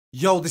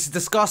Yo, this is the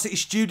Scarcity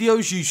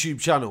Studios YouTube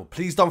channel.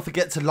 Please don't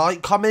forget to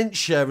like, comment,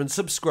 share and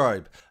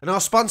subscribe. And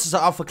our sponsors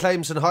are Alpha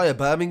Claims and Hire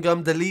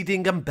Birmingham, the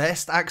leading and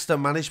best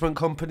accident management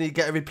company.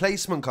 Get a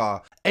replacement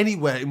car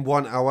anywhere in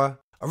 1 hour.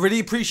 I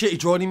really appreciate you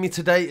joining me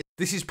today.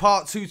 This is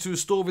part 2 to a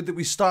story that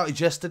we started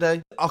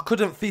yesterday. I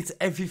couldn't fit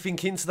everything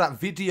into that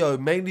video,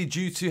 mainly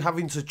due to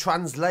having to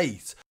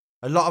translate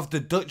a lot of the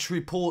Dutch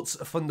reports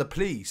from the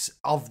police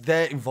of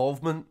their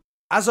involvement.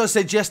 As I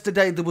said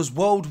yesterday, there was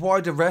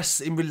worldwide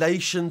arrests in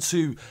relation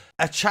to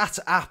a chat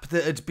app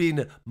that had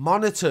been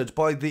monitored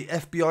by the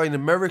FBI in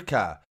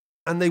America,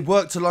 and they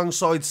worked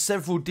alongside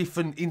several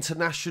different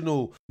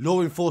international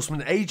law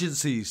enforcement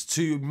agencies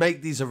to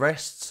make these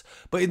arrests.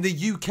 But in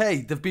the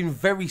UK, they've been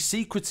very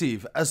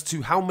secretive as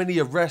to how many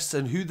arrests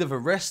and who they've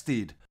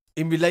arrested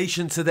in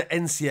relation to the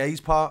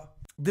NCA's part.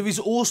 There is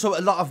also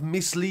a lot of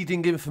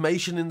misleading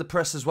information in the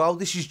press as well.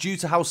 This is due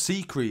to how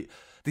secret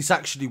this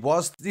actually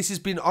was. This has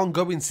been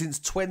ongoing since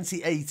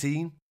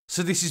 2018.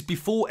 So this is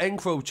before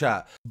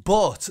EncroChat,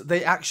 but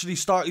they actually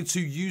started to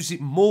use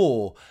it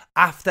more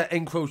after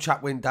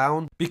EncroChat went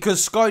down,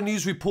 because Sky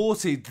News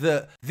reported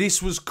that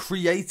this was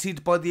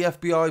created by the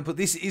FBI, but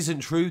this isn't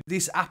true.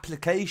 This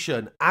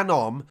application,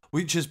 Anom,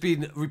 which has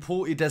been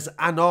reported as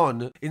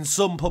Anon in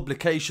some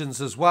publications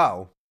as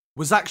well,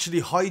 was actually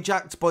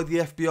hijacked by the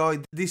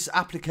FBI. This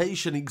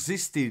application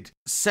existed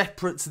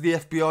separate to the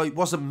FBI. It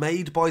wasn't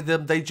made by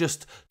them. They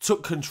just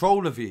took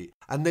control of it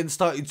and then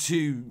started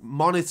to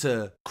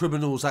monitor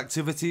criminals'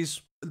 activities.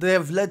 They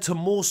have led to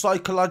more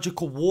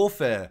psychological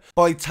warfare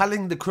by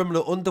telling the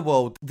criminal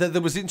underworld that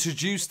was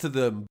introduced to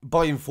them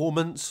by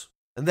informants.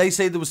 And they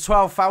say there was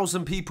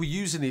 12,000 people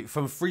using it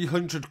from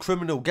 300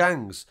 criminal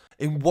gangs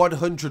in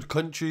 100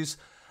 countries.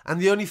 And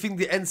the only thing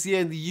the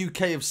NCA and the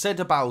UK have said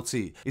about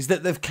it is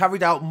that they've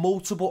carried out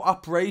multiple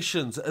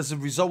operations as a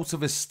result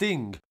of a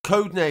sting,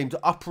 codenamed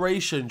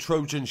Operation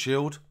Trojan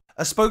Shield.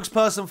 A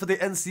spokesperson for the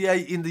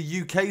NCA in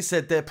the UK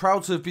said they're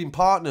proud to have been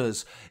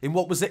partners in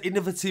what was an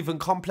innovative and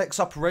complex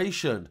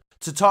operation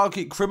to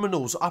target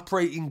criminals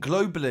operating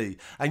globally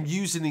and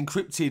using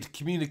encrypted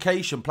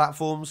communication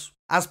platforms.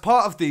 As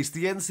part of this,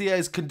 the NCA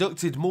has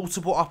conducted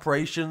multiple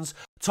operations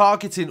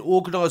targeting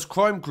organised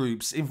crime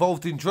groups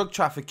involved in drug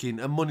trafficking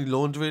and money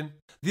laundering.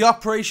 The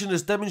operation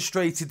has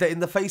demonstrated that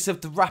in the face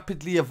of the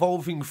rapidly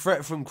evolving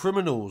threat from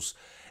criminals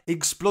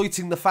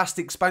exploiting the fast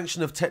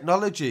expansion of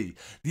technology,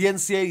 the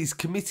NCA is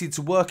committed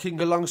to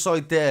working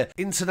alongside their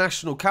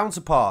international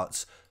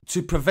counterparts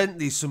to prevent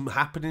this from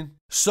happening.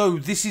 So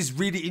this is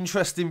really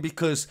interesting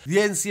because the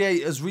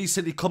NCA has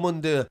recently come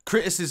under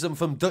criticism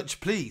from Dutch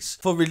police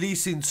for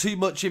releasing too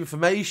much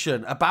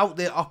information about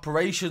their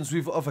operations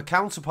with other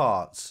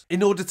counterparts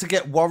in order to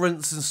get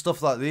warrants and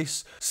stuff like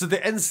this. So the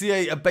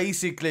NCA are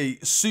basically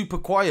super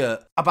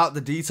quiet about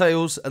the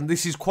details, and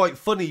this is quite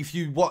funny if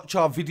you watch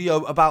our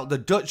video about the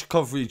Dutch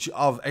coverage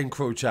of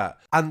EncroChat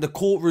and the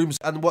courtrooms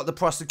and what the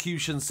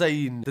prosecution's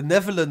saying in the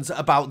Netherlands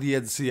about the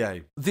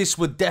NCA. This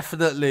would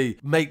definitely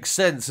make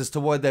sense as to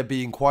why they're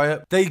being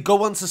quiet. They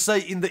go on to say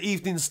in the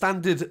Evening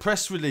Standard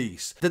press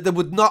release that they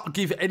would not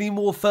give any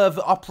more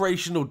further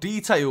operational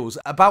details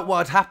about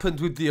what had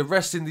happened with the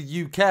arrest in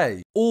the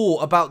UK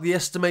or about the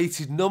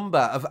estimated number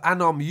of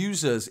Anom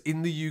users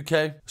in the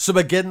UK. So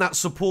again, that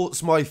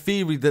supports my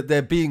theory that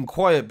they're being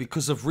quiet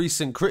because of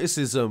recent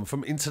criticism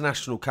from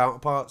international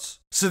counterparts.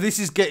 So this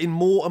is getting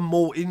more and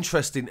more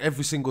interesting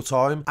every single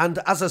time. And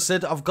as I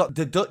said, I've got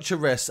the Dutch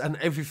arrests and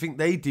everything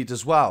they did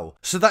as well.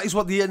 So that is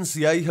what the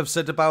NCA have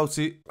said about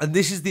it. And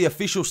this is the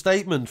official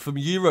statement from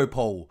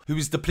Europol, who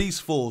is the police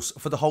force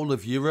for the whole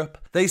of Europe.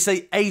 They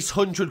say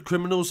 800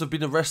 criminals have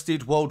been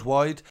arrested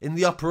worldwide in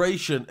the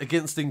operation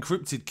against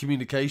encrypted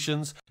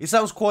communications. It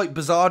sounds quite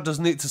bizarre,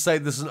 doesn't it, to say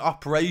there's an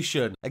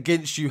operation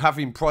against you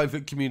having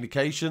private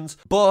communications.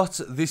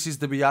 But this is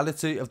the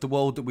reality of the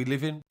world that we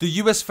live in. The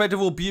US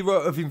Federal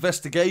Bureau of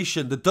Investigation,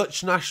 the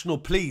Dutch National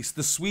Police,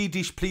 the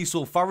Swedish Police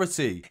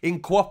Authority, in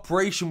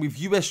cooperation with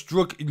US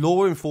drug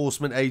law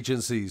enforcement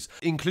agencies,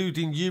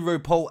 including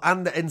Europol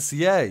and the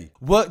NCA,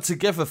 worked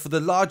together for the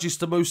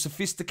largest and most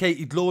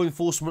sophisticated law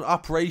enforcement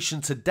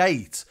operation to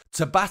date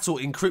to battle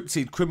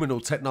encrypted criminal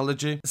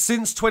technology.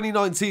 Since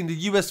 2019, the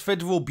US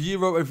Federal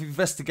Bureau of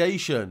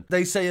Investigation,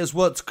 they say, has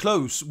worked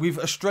close with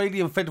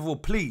Australian Federal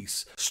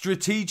Police,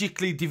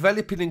 strategically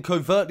developing and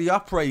covertly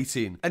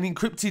operating an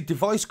encrypted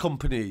device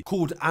company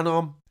called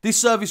Anom. This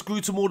service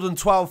grew to more than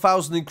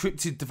 12,000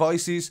 encrypted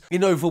devices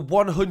in over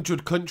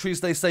 100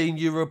 countries, they say in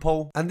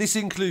Europol. And this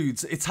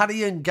includes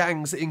Italian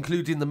gangs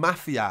including the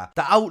mafia,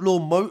 the outlaw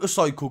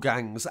motorcycle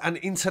gangs and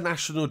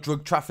international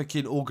drug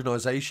trafficking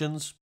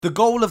organisations. The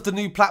goal of the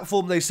new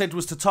platform, they said,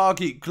 was to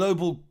target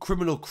global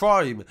criminal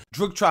crime,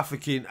 drug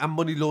trafficking and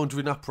money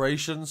laundering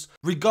operations,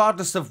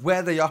 regardless of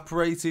where they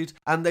operated,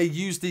 and they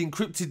used the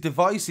encrypted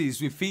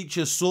devices with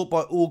features sought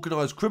by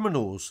organised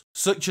criminals,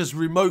 such as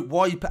remote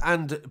wipe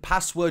and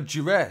password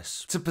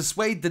duress, to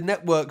persuade the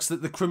networks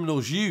that the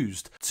criminals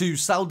used to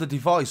sell the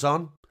device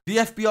on. The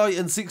FBI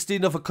and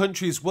 16 other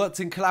countries worked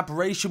in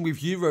collaboration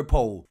with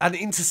Europol and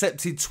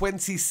intercepted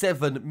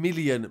 27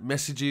 million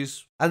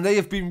messages. And they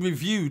have been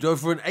reviewed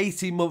over an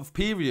 18-month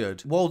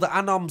period while the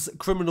Anom's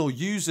criminal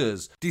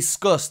users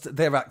discussed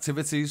their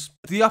activities.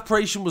 The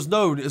operation was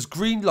known as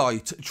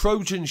Greenlight,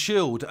 Trojan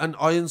Shield and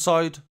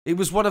Ironside. It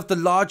was one of the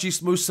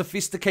largest, most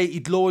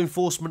sophisticated law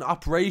enforcement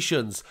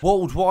operations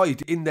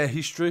worldwide in their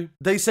history.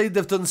 They say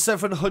they've done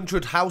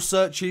 700 house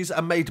searches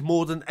and made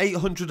more than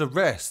 800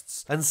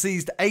 arrests and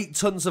seized 8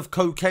 tons of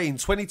cocaine,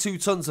 22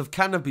 tons of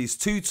cannabis,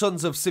 2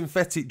 tons of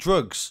synthetic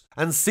drugs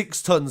and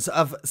 6 tons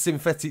of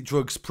synthetic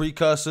drugs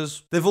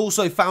precursors. They've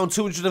also found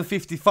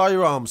 250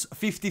 firearms,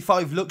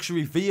 55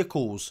 luxury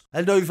vehicles,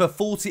 and over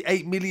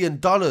 $48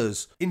 million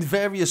in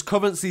various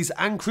currencies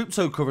and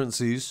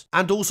cryptocurrencies,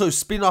 and also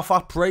spin-off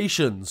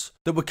operations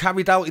that were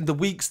carried out in the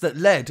weeks that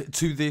led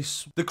to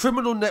this. The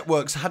criminal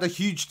networks had a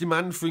huge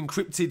demand for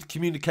encrypted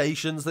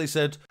communications, they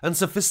said, and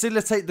to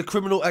facilitate the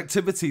criminal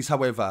activities,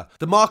 however,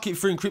 the market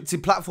for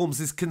encrypted platforms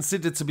is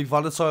considered to be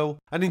volatile.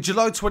 And in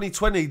July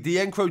 2020, the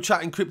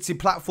EncroChat encrypted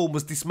platform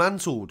was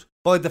dismantled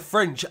by the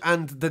French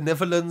and the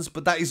Netherlands,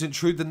 but that isn't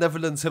true. The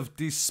Netherlands have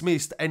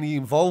dismissed any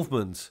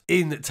involvement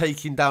in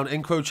taking down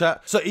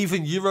EncroChat. So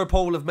even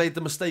Europol have made the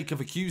mistake of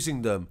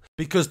accusing them,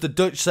 because the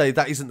Dutch say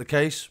that isn't the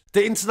case.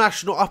 The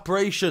international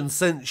operation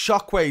sent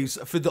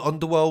shockwaves through the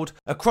underworld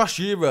across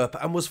Europe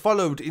and was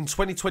followed in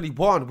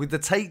 2021 with the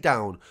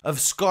takedown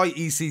of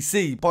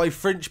Scarcity by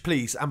French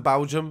police and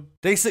Belgium.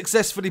 They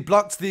successfully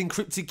blocked the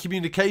encrypted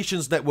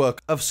communications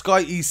network of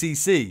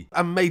Scarcity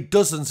and made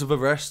dozens of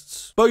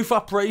arrests. Both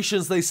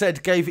operations, they said,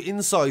 gave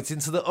insight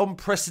into the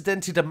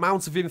unprecedented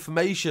amount of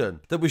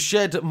information that was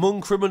shared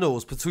among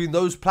criminals between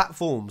those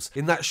platforms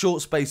in that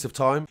short space of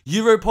time.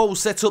 Europol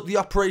set up the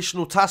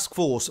operational task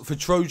force for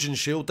Trojan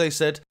Shield, they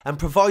said, and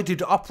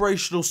provided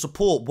operational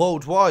support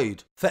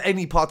worldwide for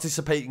any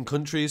participating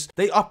countries.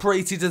 They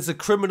operated as a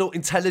criminal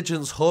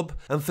intelligence hub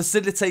and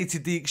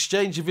facilitated the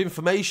exchange of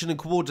information and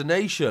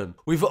coordination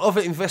with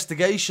other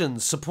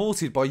investigations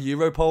supported by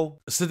Europol.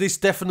 So this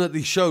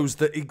definitely shows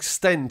the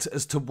extent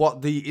as to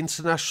what the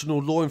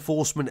international law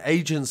enforcement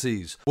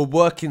agencies were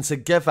working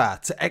together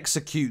to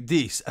execute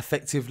this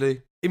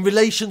effectively. In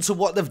relation to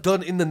what they've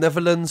done in the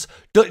Netherlands,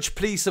 Dutch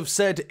police have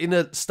said in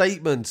a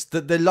statement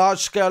that the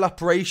large-scale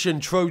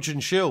operation Trojan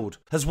Shield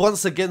has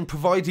once again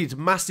provided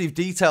massive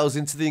details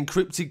into the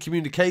encrypted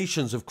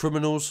communications of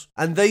criminals.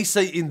 And they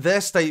say in their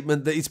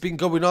statement that it's been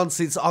going on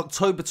since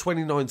October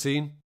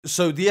 2019.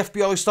 So the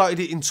FBI started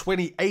it in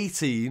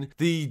 2018,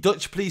 the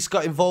Dutch police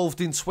got involved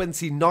in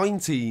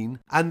 2019,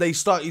 and they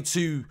started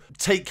to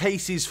take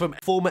cases from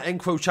former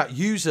EncroChat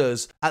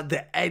users at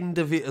the end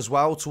of it as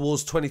well,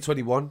 towards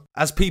 2021,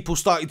 as people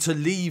started to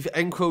leave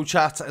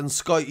EncroChat and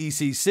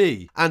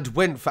Scarcity and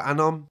went for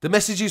Anom. The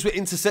messages were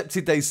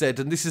intercepted, they said,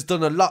 and this has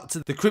done a lot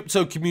to the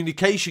crypto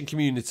communication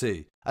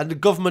community. And the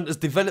government has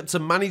developed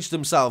and managed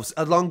themselves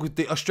along with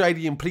the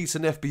Australian police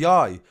and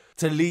FBI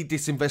to lead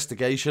this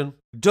investigation.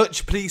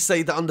 Dutch police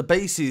say that on the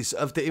basis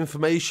of the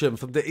information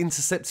from the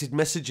intercepted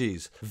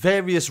messages,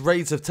 various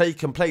raids have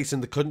taken place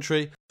in the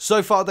country.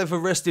 So far they've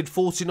arrested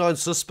 49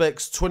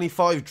 suspects,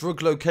 25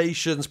 drug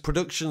locations,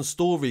 production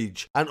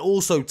storage, and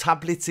also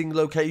tableting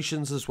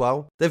locations as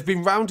well. They've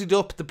been rounded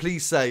up, the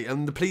police say,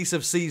 and the police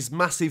have seized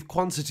massive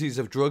quantities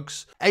of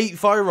drugs. 8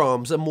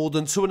 firearms and more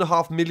than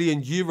 €2.5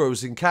 million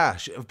in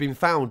cash have been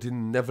found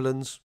in the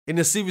Netherlands in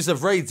a series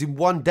of raids in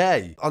one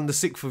day on the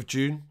 6th of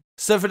June.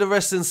 Several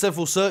arrests and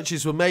several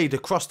searches were made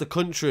across the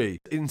country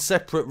in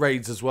separate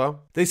raids as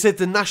well. They said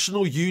the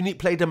national unit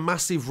played a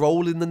massive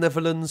role in the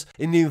Netherlands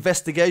in the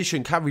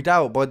investigation carried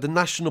out by the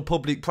National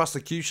Public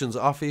Prosecution's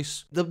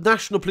Office. The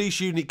National Police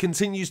Unit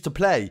continues to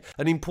play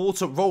an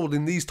important role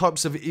in these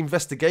types of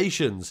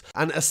investigations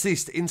and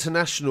assist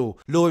international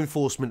law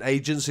enforcement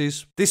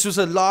agencies. This was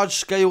a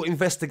large-scale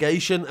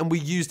investigation, and we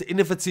used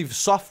innovative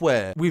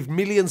software with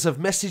millions of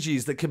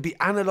messages that can be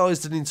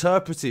analysed and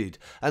interpreted,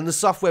 and the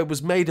software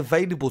was made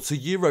available to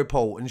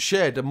Europol and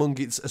shared among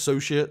its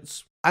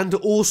associates. And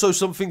also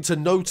something to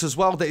note as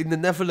well, that in the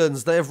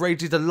Netherlands they have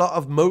raided a lot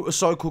of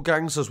motorcycle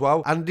gangs as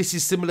well, and this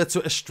is similar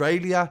to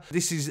Australia.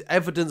 This is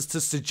evidence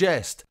to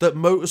suggest that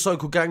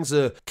motorcycle gangs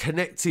are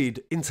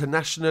connected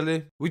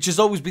internationally, which has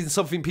always been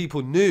something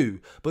people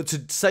knew, but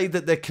to say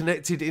that they're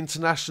connected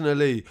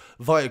internationally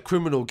via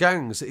criminal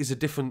gangs is a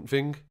different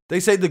thing. They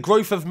say the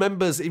growth of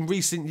members in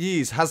recent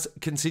years has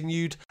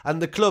continued,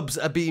 and the clubs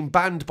are being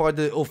banned by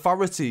the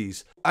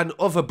authorities, and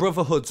other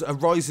brotherhoods are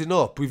rising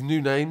up with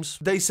new names.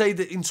 They say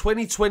that in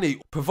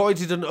 2020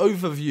 provided an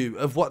overview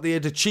of what they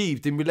had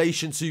achieved in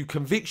relation to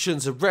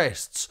convictions,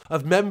 arrests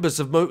of members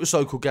of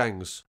motorcycle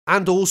gangs,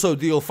 and also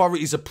the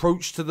authorities'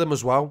 approach to them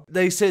as well.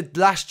 They said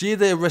last year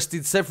they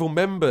arrested several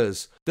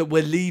members that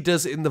were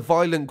leaders in the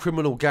violent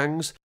criminal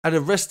gangs and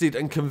arrested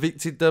and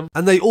convicted them.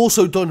 And they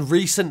also done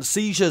recent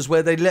seizures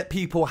where they let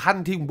people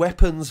hand in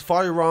weapons,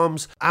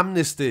 firearms,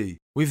 amnesty,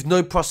 with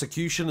no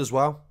prosecution as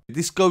well.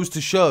 This goes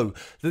to show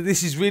that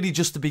this is really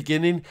just the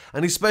beginning,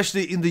 and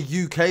especially in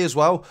the UK as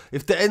well.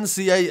 If the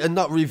NCA are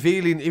not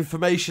revealing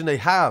information they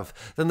have,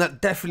 then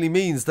that definitely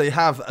means they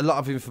have a lot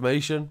of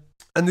information.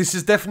 And this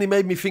has definitely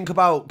made me think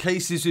about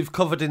cases we've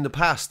covered in the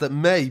past that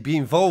may be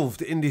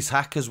involved in this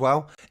hack as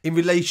well, in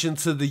relation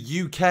to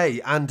the UK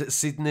and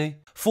Sydney.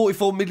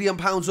 £44 million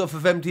worth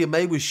of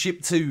MDMA was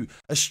shipped to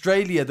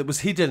Australia that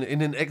was hidden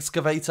in an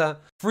excavator.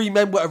 3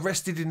 men were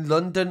arrested in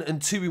London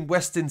and 2 in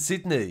Western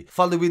Sydney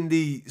following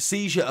the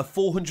seizure of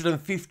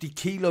 450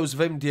 kilos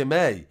of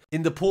MDMA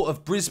in the port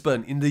of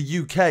Brisbane in the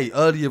UK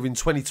earlier in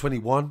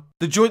 2021.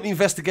 The joint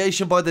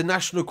investigation by the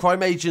National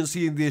Crime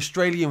Agency and the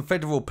Australian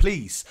Federal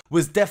Police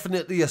was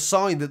definitely a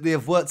sign that they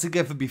have worked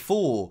together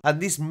before,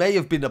 and this may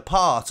have been a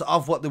part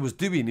of what they was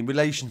doing in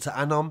relation to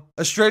Anom.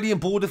 Australian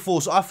Border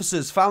Force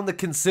officers found the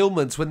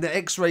concealment when the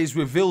x-rays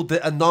revealed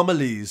the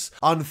anomalies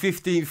on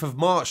 15th of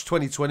March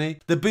 2020.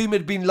 The boom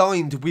had been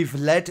lined with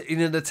lead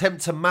in an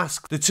attempt to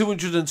mask the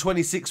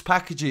 226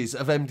 packages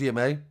of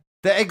MDMA.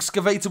 The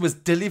excavator was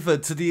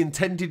delivered to the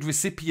intended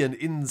recipient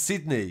in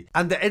Sydney,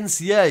 and the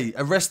NCA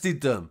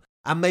arrested them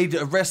and made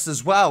arrests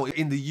as well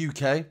in the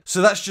UK.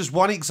 So that's just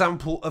one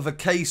example of a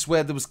case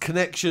where there was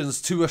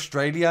connections to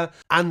Australia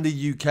and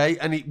the UK,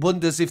 and it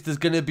wonders if there's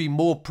going to be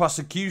more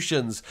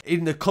prosecutions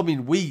in the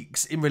coming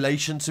weeks in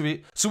relation to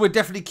it. So we'll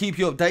definitely keep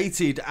you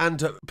updated,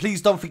 and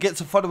please don't forget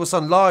to follow us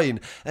online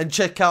and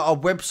check out our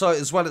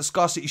website as well at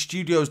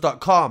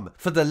scarcitystudios.com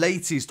for the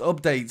latest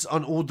updates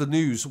on all the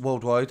news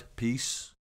worldwide. Peace.